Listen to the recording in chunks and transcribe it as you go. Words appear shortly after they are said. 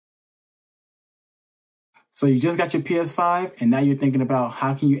So you just got your PS5 and now you're thinking about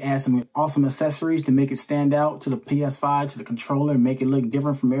how can you add some awesome accessories to make it stand out to the PS5, to the controller, and make it look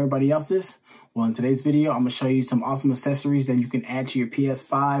different from everybody else's? Well, in today's video, I'm going to show you some awesome accessories that you can add to your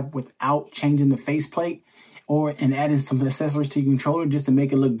PS5 without changing the faceplate and adding some accessories to your controller just to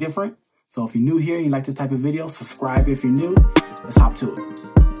make it look different. So if you're new here and you like this type of video, subscribe if you're new. Let's hop to it.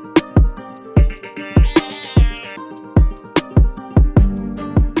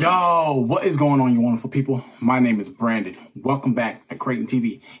 Yo, what is going on, you wonderful people? My name is Brandon. Welcome back to Crayton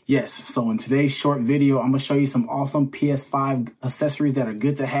TV. Yes, so in today's short video, I'm going to show you some awesome PS5 accessories that are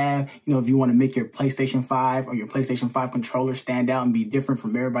good to have. You know, if you want to make your PlayStation 5 or your PlayStation 5 controller stand out and be different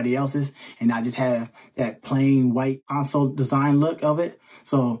from everybody else's and not just have that plain white console design look of it.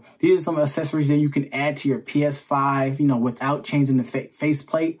 So these are some accessories that you can add to your PS5, you know, without changing the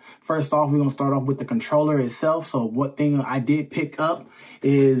faceplate. First off, we're going to start off with the controller itself. So what thing I did pick up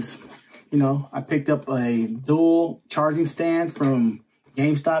is, you know, I picked up a dual charging stand from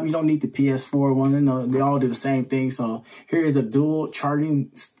GameStop. You don't need the PS4 one. You know, they all do the same thing. So here is a dual charging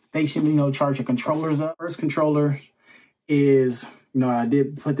station, you know, charge your controllers up. First controller is, you know, I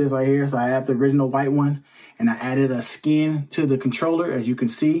did put this right here. So I have the original white one. And I added a skin to the controller, as you can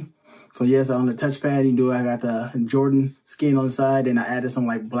see. So yes, on the touchpad, I got the Jordan skin on the side, and I added some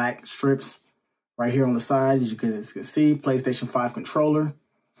like black strips right here on the side, as you can see, PlayStation 5 controller.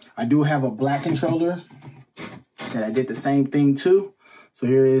 I do have a black controller that I did the same thing too. So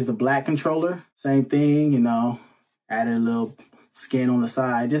here is the black controller, same thing, you know, added a little skin on the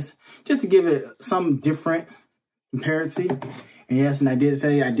side, just to give it some different comparison. And yes, and I did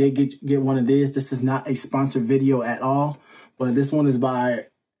say I did get one of these. This is not a sponsored video at all, but this one is by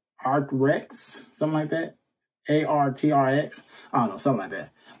ATRIX, something like that. ATRX. I don't know, something like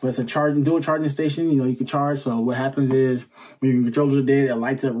that. But it's a dual charging station. You know, you can charge. So what happens is when your controllers are dead, it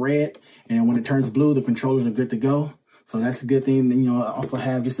lights up red. And when it turns blue, the controllers are good to go. So that's a good thing. Then, you know, I also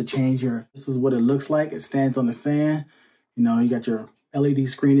have just to change this is what it looks like. It stands on the sand. You know, you got your LED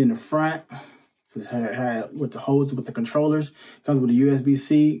screen in the front. This is with the hose with the controllers. Comes with a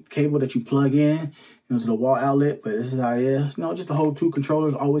USB-C cable that you plug in, you know, to the wall outlet. But this is how it is. You know, just to hold two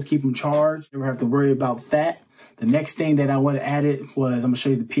controllers, always keep them charged. Never have to worry about that. The next thing that I would have added was, I'm gonna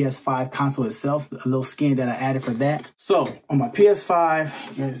show you the PS5 console itself, a little skin that I added for that. So on my PS5,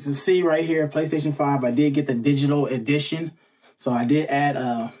 you can see right here, PlayStation 5, I did get the digital edition. So I did add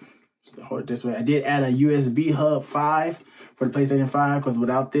hold it this way. I did add a USB hub 5 for the PlayStation 5, because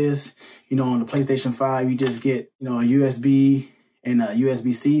without this, you know, on the PlayStation 5, you just get, you know, a USB and a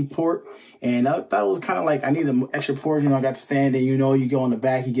USB-C port. And I thought it was kind of like, I need an extra port. You know, I got the stand and, you know, you go on the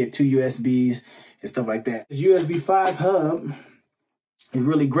back, you get two USBs and stuff like that. This USB 5 hub is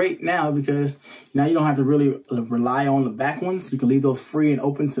really great now because now you don't have to really rely on the back ones. You can leave those free and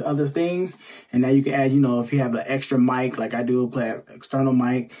open to other things. And now you can add, you know, if you have an extra mic, like I do, play an external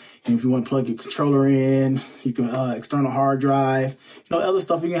mic. And if you want to plug your controller in, you can external hard drive, you know, other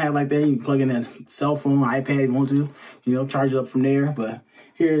stuff you can have like that. You can plug in a cell phone, iPad if you want to, you know, charge it up from there. But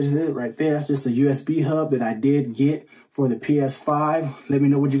here's it right there. It's just a USB hub that I did get for the PS5. Let me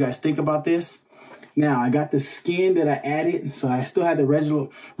know what you guys think about this. Now, I got the skin that I added, so I still had the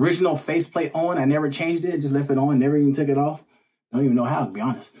original faceplate on. I never changed it, just left it on, never even took it off. I don't even know how, to be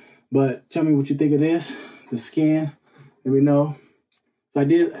honest. But tell me what you think of this, the skin. Let me know. So I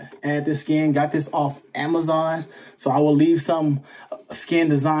did add this skin, got this off Amazon. So I will leave some skin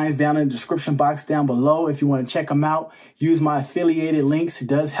designs down in the description box down below if you want to check them out. Use my affiliated links. It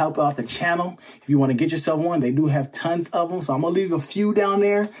does help out the channel. If you want to get yourself one, they do have tons of them. So I'm going to leave a few down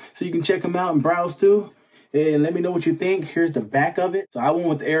there so you can check them out and browse through. And let me know what you think. Here's the back of it. So I went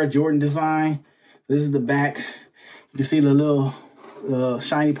with the Air Jordan design. This is the back. You can see the little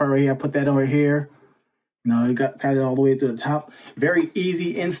shiny part right here. I put that over here. You know, you got it all the way to the top. Very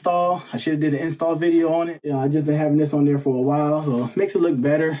easy install. I should have did an install video on it. You know, I just been having this on there for a while, so it makes it look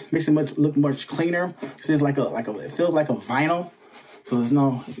better. Makes it look much cleaner. It's like it feels like a vinyl. So there's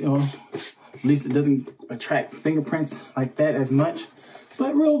no, you know, at least it doesn't attract fingerprints like that as much.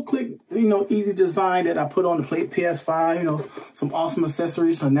 But real quick, you know, easy design that I put on the PS5. You know, some awesome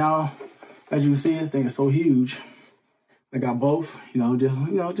accessories. So now, as you can see, this thing is so huge. I got both, you know,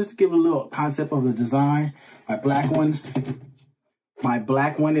 just to give a little concept of the design. My black one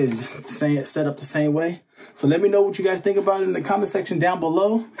is set up the same way. So let me know what you guys think about it in the comment section down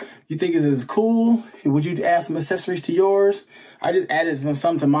below. You think it's cool? Would you add some accessories to yours? I just added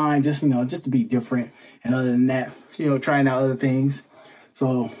some to mine, just, you know, just to be different. And other than that, you know, trying out other things.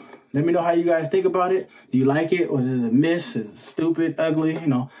 So let me know how you guys think about it. Do you like it? Or is it a miss? Is it stupid, ugly? You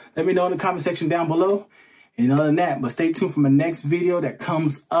know, let me know in the comment section down below. And other than that, but stay tuned for my next video that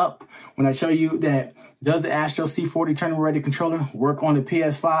comes up when I show you that Does the Astro C40 tournament ready controller work on the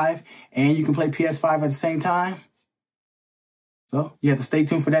PS5 and you can play PS5 at the same time? So you have to stay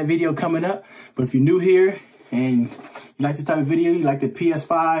tuned for that video coming up. But if you're new here and you like this type of video, you like the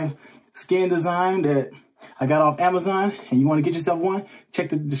PS5 skin design that I got off Amazon and you want to get yourself one, check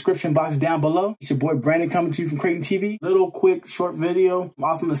the description box down below. It's your boy Brandon coming to you from Crayton TV. Little quick short video,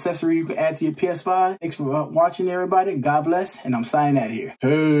 awesome accessory you can add to your PS5. Thanks for watching everybody. God bless, and I'm signing out here.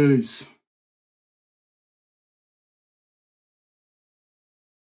 Peace.